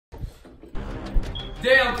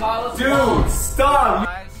Damn, Kyle, dude, stop!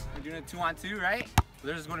 Guys, we're doing a 2-on-2, right?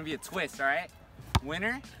 There's going to be a twist, all right?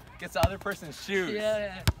 Winner gets the other person's shoes.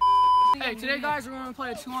 Yeah. Hey, today, guys, we're going to play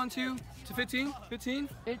a 2-on-2 to 15. 15?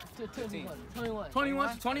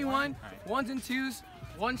 21 to 21. Right. Ones and twos.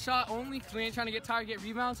 One shot only, because we ain't trying to get tired, get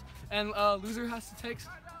rebounds. And loser has to take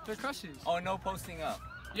their crushes. Oh, no posting up.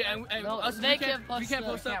 Yeah, and no, us, we can't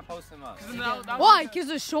post them up. Why? Because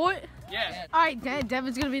they're short? Yeah. Alright,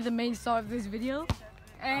 Devan's gonna be the main star of this video.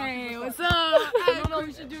 Hey, what's up? I don't know,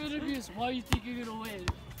 we should do interviews. Why do you think you're gonna win?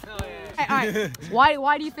 Alright,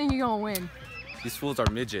 why do you think you're gonna win? These fools are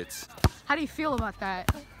midgets. How do you feel about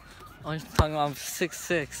that? I'm talking about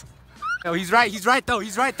 6'6". No, he's right though.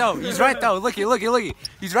 He's right though. Looky.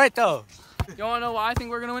 He's right though. You wanna know why I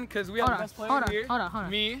think we're gonna win? Because we have the best player here. Hold on.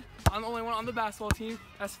 Me. I'm the only one on the basketball team.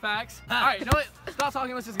 That's facts. Alright, you know what? Stop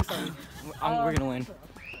talking, let's just get started. We're gonna win.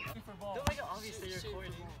 Don't make it obvious that you're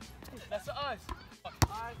recording. That's to us.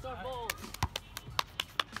 Alright, it's our ball.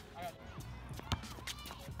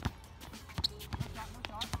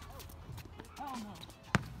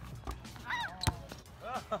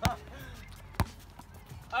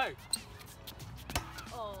 Hey.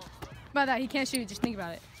 About that, he can't shoot, just think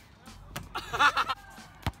about it.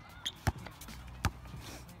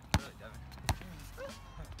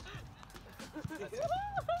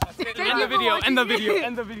 End the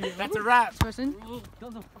video. That's a wrap. Person?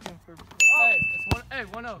 Hey,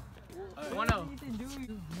 1-0. 1-0.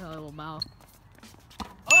 No, little mouth.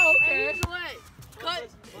 Oh, okay. Cut.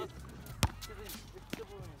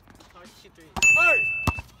 Hey.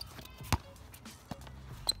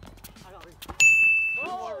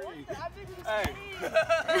 Hey.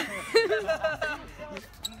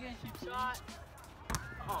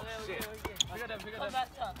 Oh, shit. Pick it up.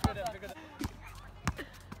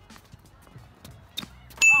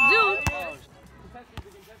 Dude!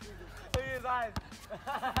 Look at his eyes.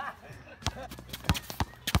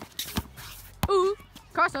 Ooh!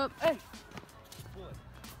 Cross up. Hey!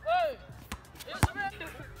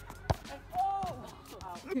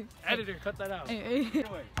 Editor, cut that out. Hey.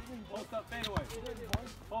 Post up, fade away.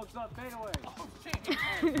 Oh, shit.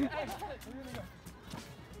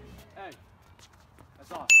 Hey.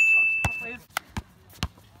 That's off.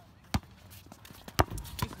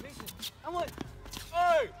 I'm like,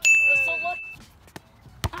 hey!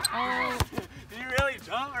 Oh. Did you really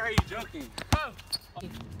jump or are you joking? Oh.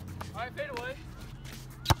 Alright, fade away.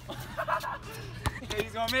 Okay,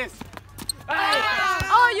 he's gonna miss.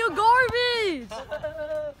 Oh, you garbage!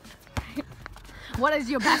 What is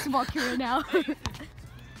your basketball career now?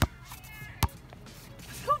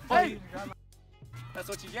 Hey! That's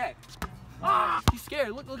what you get. He's scared.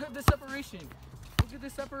 Look at the separation. Look at the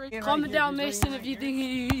separation. Calm it down, Mason, if you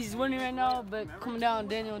think he's winning right now, but calm down,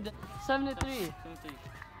 Daniel. 7-3.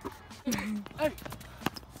 Hey!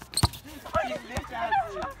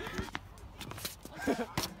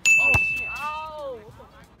 Oh, shit. Ow!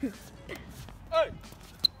 Hey!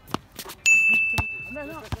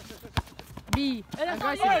 No. B. Hey, that's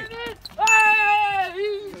not Aggressive. it!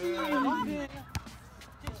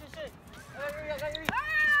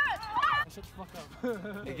 Shut the fuck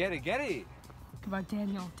up. Hey, get it. Come on,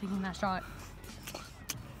 Daniel, taking that shot.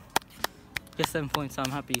 Get 7 points, so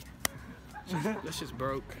I'm happy. That's just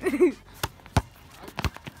broke.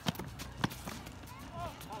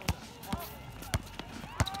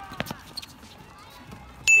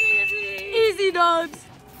 Easy dubs.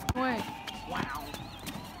 Wait. Wow.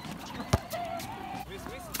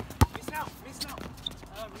 Miss now.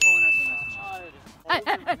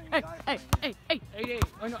 Hey.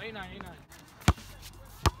 Oh no, 8-9.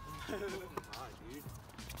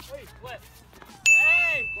 Wait, what?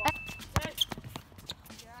 Hey!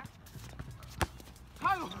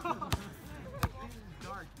 Kyle!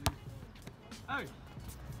 Dark, dude. Hey!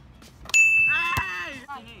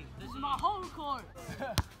 Hey! This is my home court!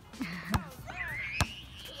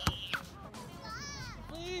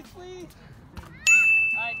 Please!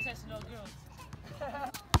 Alright, test no girls.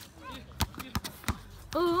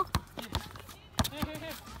 Ooh.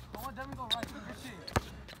 Hey. I want Devan to go right. Good shit.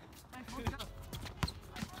 Hey, fuck up.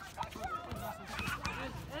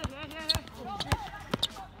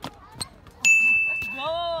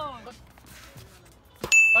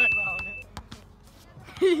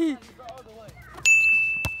 Hehehe.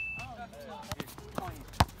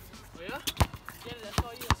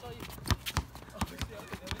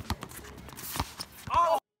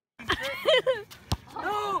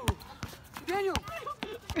 No! Daniel!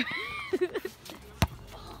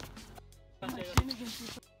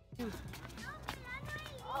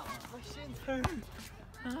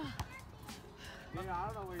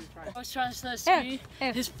 I was trying to set speed.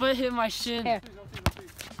 His foot hit my shin.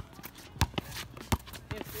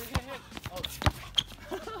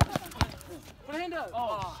 Put a hand up.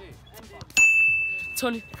 Oh, shit.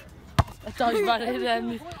 20. I thought he was about to hit it at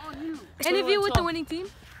me. And if you with the winning team,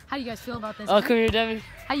 how do you guys feel about this? Oh, come here, Devin.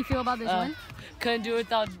 How do you feel about this win? Couldn't do it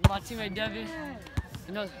without my teammate Devin.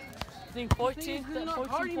 You know, I think 14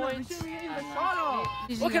 points.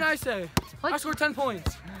 What can I say? I scored 10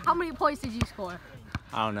 points. How many points did you score?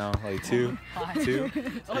 I don't know, like 2. 2.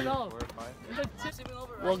 Oh no.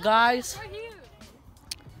 Well, guys,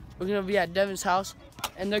 we're gonna be at Devin's house,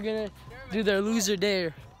 and they're gonna do their loser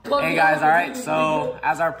dare. Hey guys, all right. So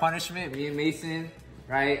as our punishment, me and Mason,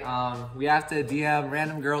 right? We have to DM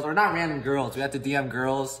random girls, or not random girls. We have to DM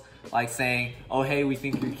girls like saying, "Oh hey, we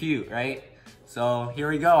think you're cute," right? So here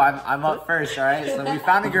we go. I'm up first, all right? So we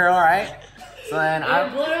found a girl, all right? So then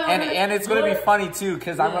and it's gonna be funny too,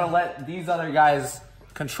 cause I'm gonna let these other guys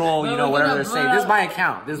control, you know, whatever they're saying. This is my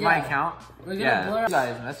account. This is my account. Yeah. You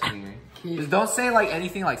guys messaging me. Just don't say like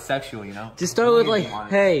anything like sexual, you know. Just start with like,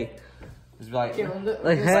 hey. Just be like, hey.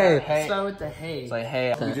 Start with the hey. It's like,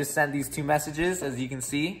 hey. We just sent these 2 messages, as you can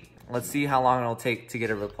see. Let's see how long it'll take to get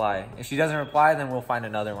a reply. If she doesn't reply, then we'll find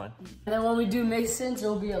another one. And then when we do Mason's,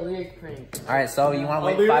 it'll be a lyric prank. All right, so you want to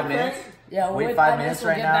wait 5 minutes? Yeah, we'll wait 5 minutes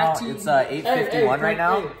right now. It's 8:51 right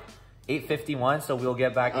now. 8:51, so we'll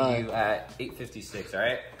get back to you at 8:56. All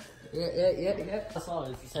right? Yeah. That's all.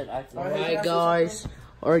 It's said All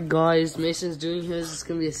right, guys. Mason's doing his. It's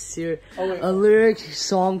gonna be a lyric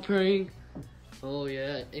song prank. Oh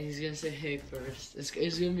yeah, and he's gonna say hey first. It's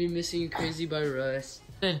gonna be Missing You Crazy by Russ.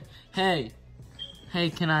 Hey,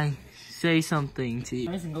 can I say something to you?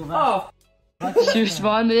 Mason, go back. Oh, she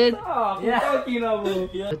responded. Oh, yeah.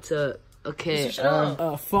 It's okay.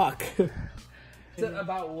 Fuck.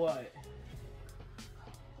 About what?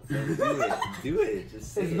 Do it.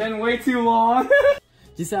 Just say It's been way too long.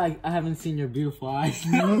 Just say I haven't seen your beautiful eyes.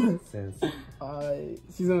 She's gonna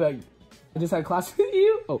be like, I just had class with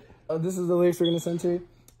you. Oh, this is the lyrics we're gonna send to her.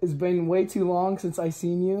 It's been way too long since I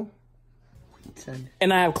seen you.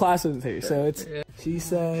 And I have class with her, so it's. She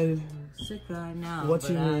said. Sick right now. What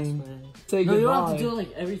you mean? Say No, goodbye. you don't have to do it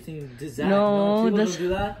like everything. Does that? No, people that's. don't do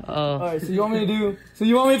that. Alright, so you want me to do? So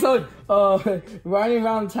you want me to tell? Riding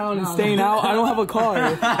around town and staying out. I don't have a car.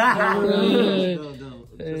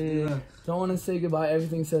 Don't want to say goodbye.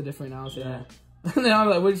 Everything's so different now. So yeah. And then I'm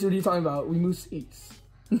like, what are you talking about? We move seats.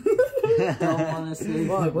 Don't want to say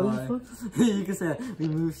What goodbye. the fuck? You can say we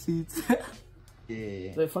move seats.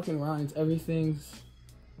 Yeah. It fucking rhymes. Everything's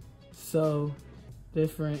so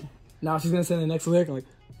different. Now she's gonna say the next lyric. I'm like,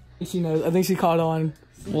 she knows. I think she caught on.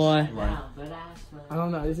 Why? I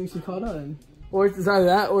don't know. I just think she caught on. Or it's either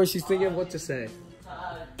that, or she's thinking of what to say.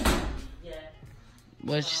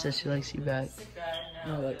 What she said she likes you back.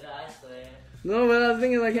 No, but I was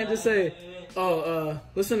thinking I can't just say,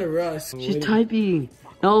 listen to Russ. She's typing.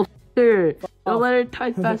 No, her. Don't let her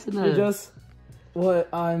type fast enough. You're just what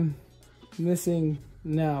I'm missing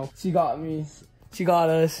now. She got me. She got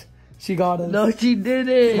us. She got us. No, she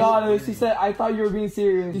didn't. She got us. She said, I thought you were being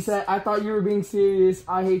serious. She said, I thought you were being serious.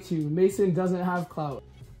 I hate you. Mason doesn't have clout.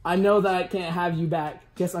 I know that I can't have you back.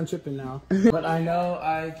 Guess I'm tripping now. But I know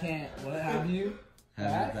I can't have you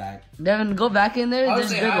back. Devin, go back in there.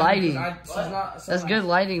 There's good lighting. That's good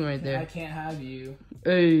lighting right I there. can't have you.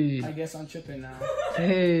 Hey. I guess I'm tripping now.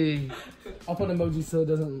 Hey. I'll put emojis so it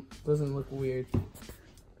doesn't look weird.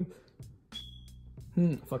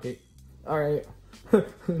 Fuck it. Alright.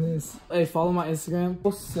 Hey, follow my Instagram.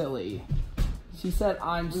 Oh, silly. She said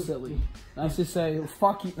I'm silly. I should say,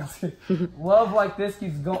 fuck you. Love like this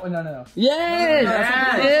keeps going. No. Yes!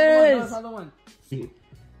 That's another one. I'm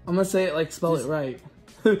gonna say it like, spell it right.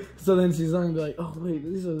 So then she's gonna be like, oh wait,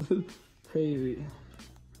 this is crazy.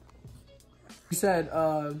 She said,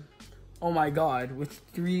 oh my god, with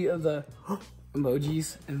 3 of the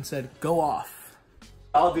emojis and said, go off.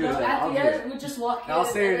 I'll do it then. I'll do it. We just walk in. I'll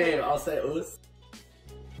say her name. I'll say Us.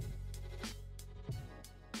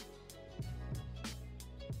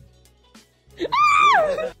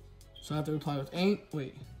 So I have to reply with,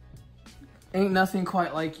 ain't nothing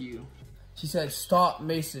quite like you. She said, stop,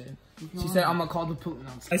 Mason. She said, I'm gonna call the police.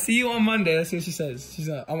 No, I see you on Monday. That's what she says. She's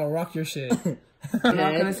like, I'm gonna rock your shit. I'm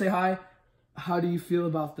not gonna say hi. How do you feel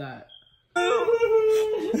about that?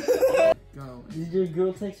 Go. Did your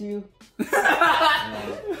girl text you?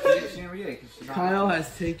 Kyle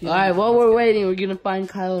has taken. Alright, while we're waiting, we're gonna find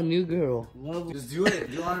Kyle a new girl. Just do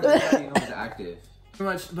it. Do it on her that you know it's active.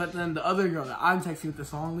 Pretty much, but then the other girl that I'm texting with the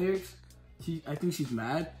song lyrics, I think she's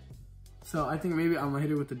mad. So I think maybe I'm gonna hit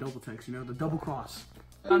her with the double text, you know, the double cross.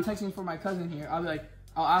 I'm texting for my cousin here. I'll be like,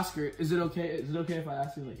 I'll ask her, is it okay? Is it okay if I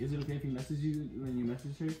ask her, like, is it okay if you message you when you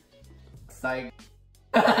message her? Psych.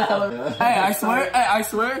 Hey, I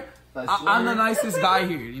swear, I'm the nicest guy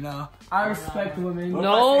here, you know. I respect women.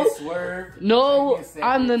 No, no,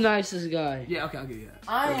 I'm the nicest guy. Yeah, okay, I'll give you that.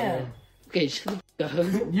 I am. Okay, shut the fuck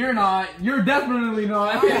up. You're not. You're definitely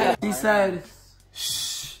not. He said,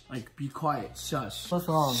 shh, like be quiet, shush. What's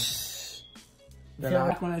wrong?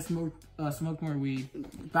 Back when I smoked more weed.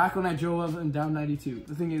 Back when I drove up and down 92.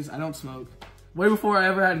 The thing is, I don't smoke. Way before I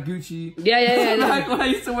ever had Gucci. Yeah. Back when I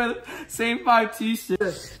used to wear the same 5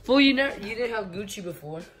 t-shirts. Fool, you didn't have Gucci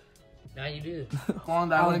before. Now you do.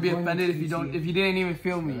 I wouldn't be offended if you didn't even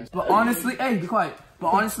feel me. But honestly, hey, be quiet. But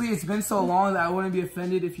honestly, it's been so long that I wouldn't be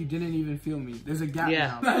offended if you didn't even feel me. There's a gap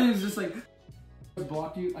now. It's just like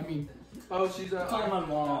block you. I mean, oh, she's Calling my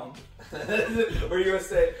mom. What are you gonna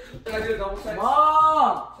say? Can I get a double text?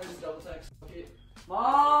 Mom! Can I just double text? Okay.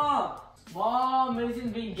 Mom! Mom,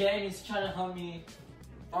 Mason's being gay. He's trying to hunt me.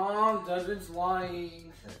 Devan's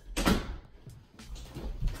lying.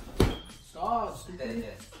 Stop, stupid.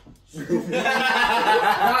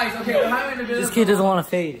 Guys, okay, we're having a bit This kid doesn't want to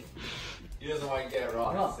fade. He doesn't want to get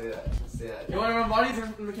wrong. No. Say that. Say that. You want to run bodies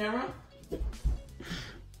in the camera?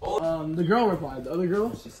 The girl replied. The other girl?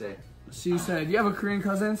 What'd she say? She said, "You have a Korean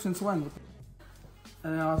cousin? Since when?"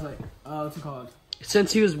 And then I was like, what's it called?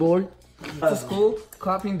 Since he was born. To school,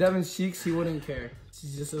 clapping Devan's cheeks, he wouldn't care. She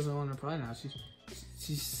just doesn't want to reply now.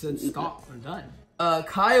 She said, "Stop, I'm done."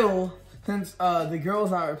 Kyle, since the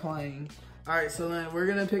girl's not replying. All right, so then we're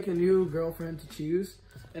gonna pick a new girlfriend to choose,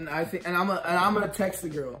 and I'm gonna text the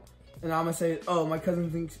girl, and I'm gonna say, "Oh, my cousin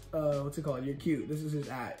thinks what's it called? You're cute. This is his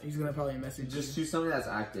 @." He's gonna probably message. Just choose something that's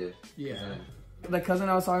active. Yeah. The cousin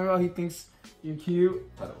I was talking about, he thinks you're cute.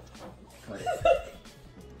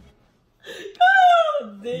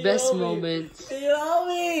 Best moment.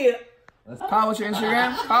 Kyle, what's your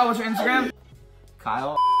Instagram? Kyle, what's your Instagram?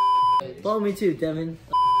 Kyle. Follow me too, Devin.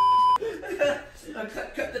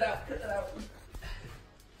 Cut that out.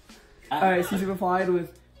 Alright, she replied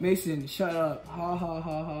with, "Mason, shut up. Ha ha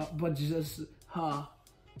ha ha. But just ha."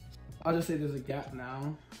 I'll just say there's a gap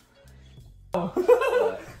now. Oh.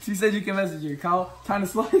 She said you can message her. Kyle, trying to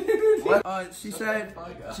slide in. She said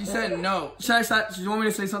no. Should I start? Do you want me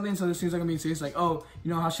to say something so it seems like I'm being serious? Like, oh,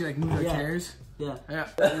 you know how she like moves her chairs? Yeah.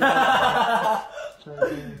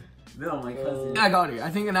 No, my cousin. I got her. I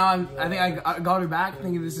think I got her back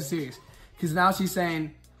thinking this is serious. Because now she's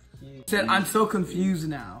saying, I'm so confused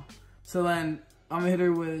now. So then I'm gonna hit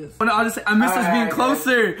her with, I'll just say, I miss us being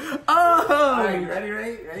closer. Oh! Alright, ready?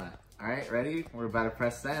 Alright, ready? We're about to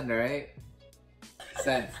press send, alright?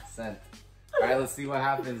 Sent. Alright, let's see what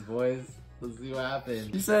happens, boys. Let's see what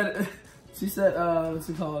happens. She said, what's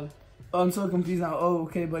it called? Oh, I'm so confused now. Oh,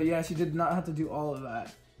 okay, but yeah, she did not have to do all of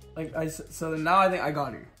that. So now I think I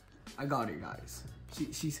got her. I got her, guys.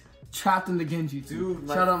 She's trapped in the Genji too. Dude,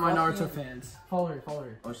 shout out my Naruto fans. Follow her.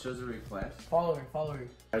 Oh, shows a request? Follow her.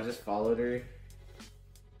 I just followed her.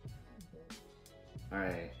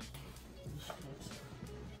 Alright.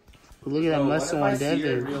 Look at that muscle on in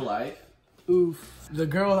Devin. real life? Oof. The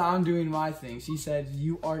girl, I'm doing my thing. She said,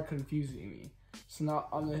 "You are confusing me." So now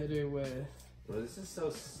I'm gonna hit her with, Bro, this is so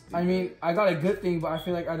stupid. I mean, I got a good thing, but I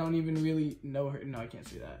feel like I don't even really know her. No, I can't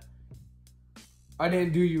say that. I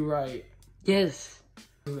didn't do you right. Yes.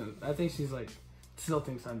 I think she's like, still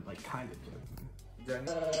thinks I'm like kind of joking.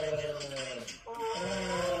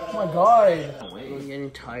 Oh my god. I'm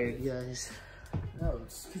getting tired, guys. No,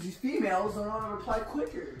 it's because these females don't want to reply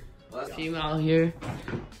quicker. Female here.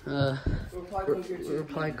 Reply quicker too.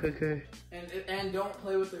 Reply quicker. And don't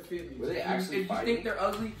play with their feelings. Were they actually if you think they're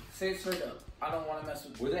ugly, say it straight up. I don't want to mess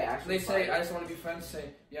with them. Were they actually They say, "I just want to be friends."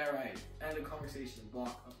 Say, "Yeah, right." End of conversation.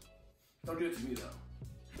 Block them. Don't do it to me though.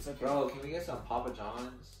 It's okay. Bro, can we get some Papa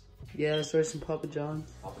John's? Yeah, let's order some Papa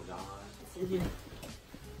John's. Papa John's.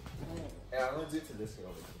 Yeah, I'm gonna do it to this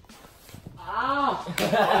girl. Ow!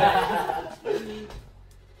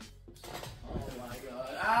 Oh my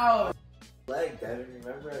god. Ow! Leg, Devin,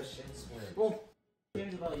 remember our shin swim. Well,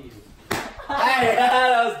 here's about you. Hey,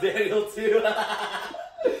 that was Daniel too.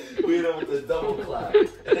 We hit him with the double clap.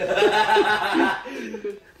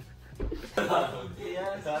 Yeah,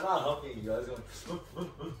 I'm not helping you guys.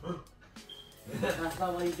 That's not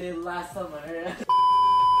what you did last summer.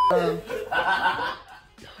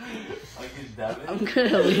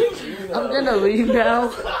 I'm gonna leave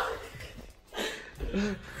now.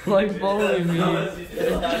 Like following me.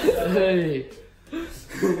 Hey.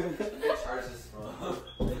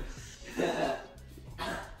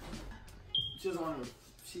 She doesn't want to.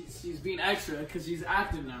 She's being extra because she's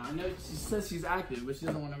active now. I know she says she's active, but she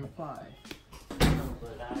doesn't want to reply.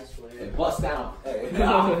 But I swear. Hey, bust down. Hey, I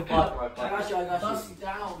got you. Bust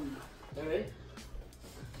down. Alright?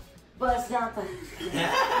 Bust out the...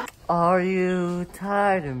 Are you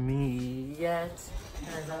tired of me yet?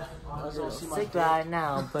 I'm sick right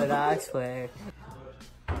now, but I swear.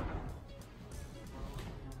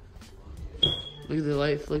 Look at the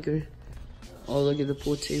light flicker. Oh, look at the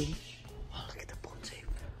pool table. Oh, look at the pool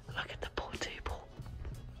table. Look at the pool table.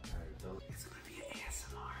 It's gonna be an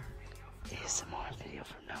ASMR video. ASMR video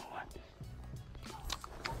from now on.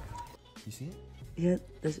 You see it? Yeah,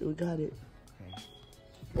 we got it. Okay.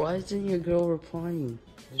 Why isn't your girl replying?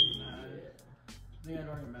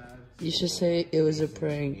 You should say it was a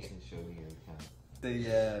prank. Mason showed me your account. So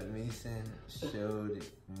yeah, Mason showed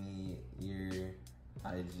me your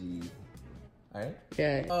IG. Alright?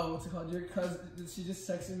 Yeah. Oh, what's it called? Your cousin, she just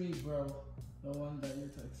texted me, bro. The one that you're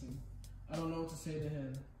texting. I don't know what to say to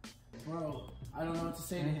him. Bro, I don't know what to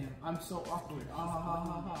say to him. I'm so awkward. Ah ha ha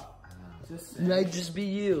ha ha. Just say. Might just be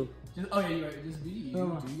you. Oh yeah, you're right. Just be you. Do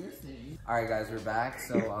your thing. Alright guys, we're back.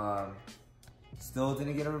 So still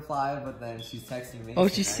didn't get a reply, but then she's texting Mason. Oh,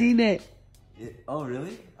 she's seen it. Oh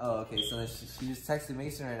really? Oh okay, so then she just texted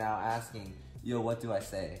Mason right now asking, yo, what do I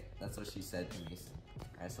say? That's what she said to Mason.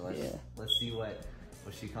 Alright, so let's see what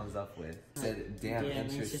she comes up with. Said, damn,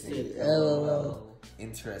 interesting. LOL.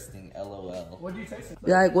 Interesting, LOL. What do you text him?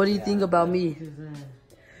 Be like, what do you think about me?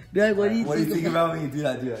 Be like, what do you think about me? Do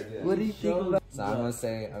that. What do you think about So I'm gonna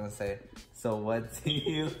say, so what do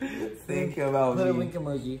you think about me? Put a wink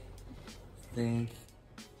emoji. Think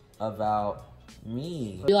about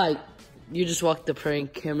me. Be like, you just walked the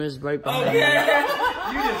prank, cameras right behind you.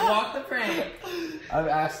 You just walked the prank. I've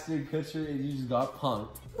asked your picture and you just got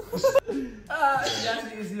punked.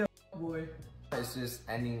 That's easy, boy. It's just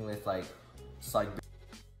ending with like, psych.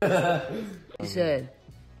 He said,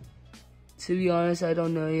 to be honest, I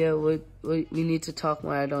don't know yet. We need to talk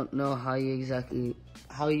more. I don't know how you like.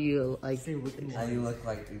 How you look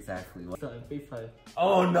like exactly. FaceTime.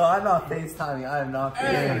 Oh no, I'm not FaceTiming. I am not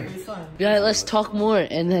FaceTiming. Yeah, let's talk more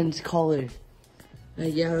and then call her.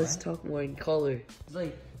 Like, yeah, let's talk more and call her. It's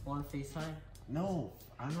like, want to FaceTime? No,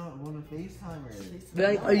 I'm not one to FaceTime her. Be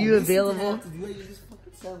like, are you available? You just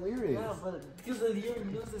fucking send lyrics. Yeah, but because you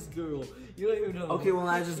don't know this girl. You don't even know. Okay, well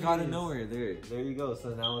I just gotta know her. There you go. So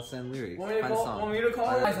now let's send lyrics. Want me to call her? You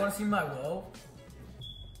guys want to see my woe?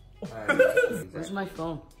 Where's my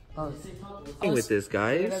phone? Oh, With this, we're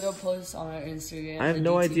guys. gonna go post on our Instagram. I have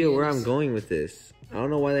no idea where I'm going with this. I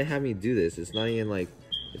don't know why they have me do this. It's not even like,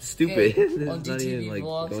 it's stupid. Okay, It's on not DTV even like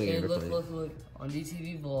vlogs. going Okay, anywhere funny. look. On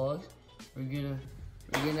DTV vlogs, we're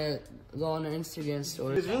gonna go on our Instagram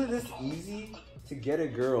story. It's really this easy to get a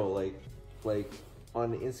girl like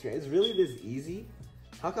on Instagram. It's really this easy.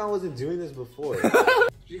 How come I wasn't doing this before?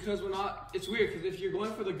 Because we're not. It's weird. Because if you're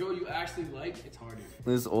going for the girl you actually like, it's harder.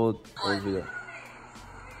 This old video. Is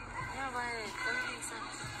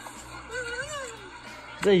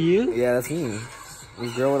that you? Yeah, that's me.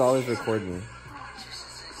 This girl would always record me.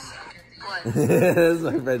 That's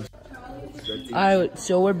my friend. Alright,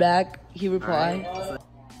 so we're back. He replied.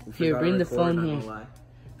 Here, bring the phone here.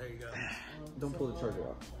 There you go. Don't pull the charger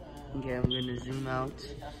off. Okay, I'm gonna zoom out.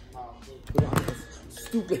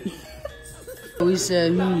 Stupid. We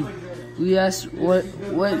said, we asked, what,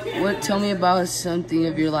 tell me about something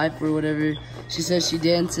of your life or whatever. She says she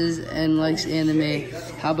dances and likes anime.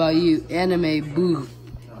 How about you? Anime, boo.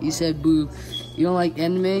 You said boo. You don't like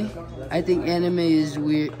anime? I think anime is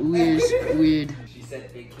weird. She said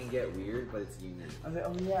it can get weird, but it's unique. I was like,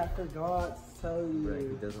 oh yeah, I forgot to tell you. Right,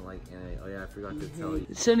 he doesn't like anime. Oh yeah, I forgot to tell you.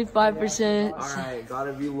 75%. Alright,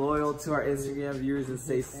 gotta be loyal to our Instagram viewers and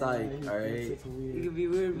say psych, alright? It's weird. It could be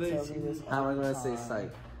weird, but it's How am I gonna say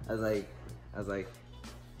psych? I was like,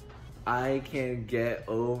 I can get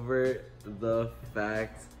over the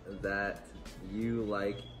fact that you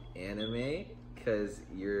like anime because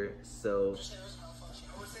you're so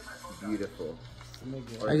beautiful.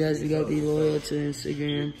 I guys, you gotta be loyal to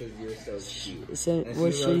Instagram. Because you're so cute.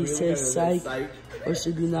 What should he say? Psych. Or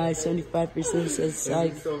should be nice? 75% says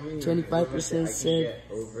psych. 25%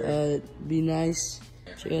 said be nice.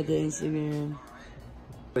 Check out the Instagram.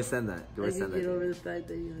 Do I send that? Do I send get that? over the fact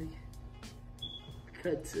that you like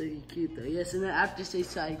cut so you cute though. Yes, and then after say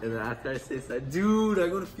psych. And then after I say psych, dude,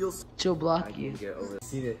 I'm gonna feel so. She'll I block you. can get over it.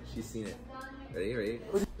 Seen it. She's seen it. Ready?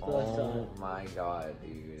 Oh my god,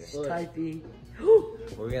 dude. Typing.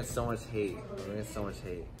 We're getting so much hate.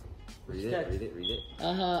 Read it.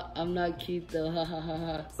 I'm not cute though. Ha ha ha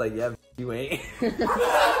ha. It's like, yeah, you ain't. Do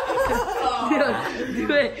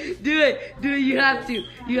it. You have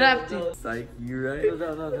to. Psych, you right?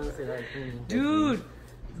 No, don't say that. Dude,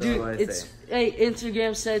 what I it's say. hey,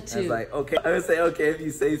 Instagram said I was too. like, okay. I would say, okay, if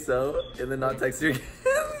you say so, and then not text her again.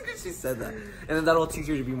 She said that. And then that'll teach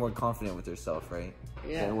her to be more confident with herself, right?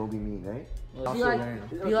 Yeah. Then we'll be mean, right?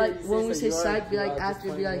 Be like when we say psych, be like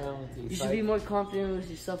after, be like, you should be more confident with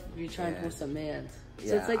yourself if you're trying to post a man.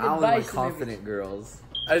 So it's like I don't advice. like confident girls.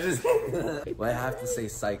 I just, well, I have to say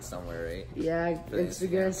psych somewhere, right? Yeah,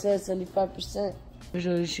 Instagram says 75%. Which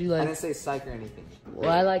one did you like? I didn't say psych or anything. Well,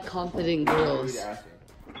 I like confident girls.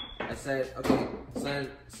 I said, okay, so then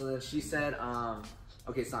she said,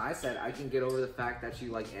 okay, so I said, I can get over the fact that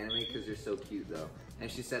you like anime because you're so cute though. And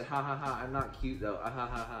she said, ha ha ha, I'm not cute though, ha ha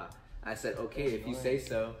ha. I said, okay, if you say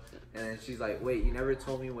so. And then she's like, wait, you never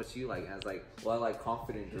told me what you like. And I was like, well, I like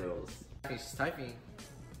confident girls. And she's typing.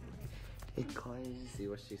 See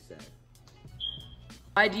what she said.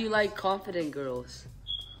 Why do you like confident girls?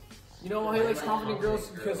 You know why he likes confident girls?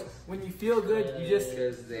 Because when you feel good, you just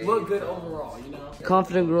look good overall, you know?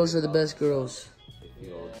 Confident girls are the best girls.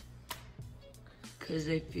 Because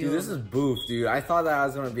they feel... Dude, this is boof, dude. I thought that I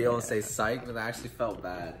was going to be able to say psych, but I actually felt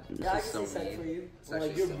bad. Yeah, I can say psych for you.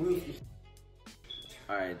 Like, you're boof.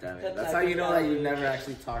 Alright, damn it. That's how you know that you never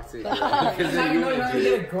actually talked to That's how you know you're not gonna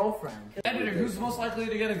get a girlfriend. Editor, who's most likely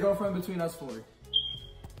to get a girlfriend between us four?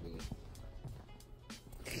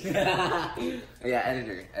 Yeah,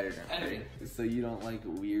 editor. So you don't like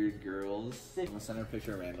weird girls? I'm gonna send her a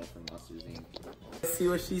picture of Randall from Monsters Inc. Let's see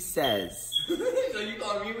what she says. So you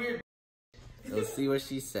call me weird? Let's see what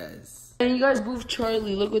she says. And you guys moved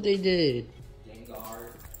Charlie, look what they did.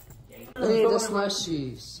 Hey, that's my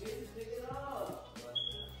shoes.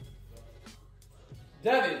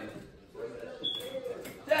 Devin,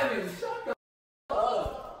 shut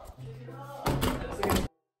up.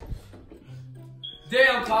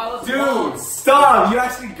 Damn, Tyler. Dude, stop! You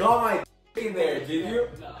actually got my in there, did you?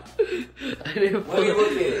 I didn't Let me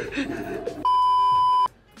look at it.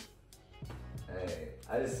 Hey,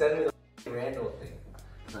 I just sent her the Randall thing.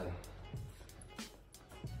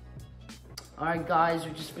 Alright guys,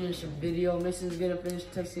 we just finished a video. Mason's gonna finish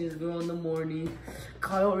texting his girl in the morning.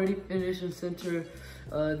 Kyle already finished and sent her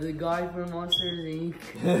the guy from Monsters Inc.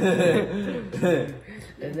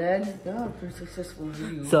 And then, yeah, pretty successful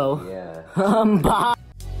video. So, Yeah. bye.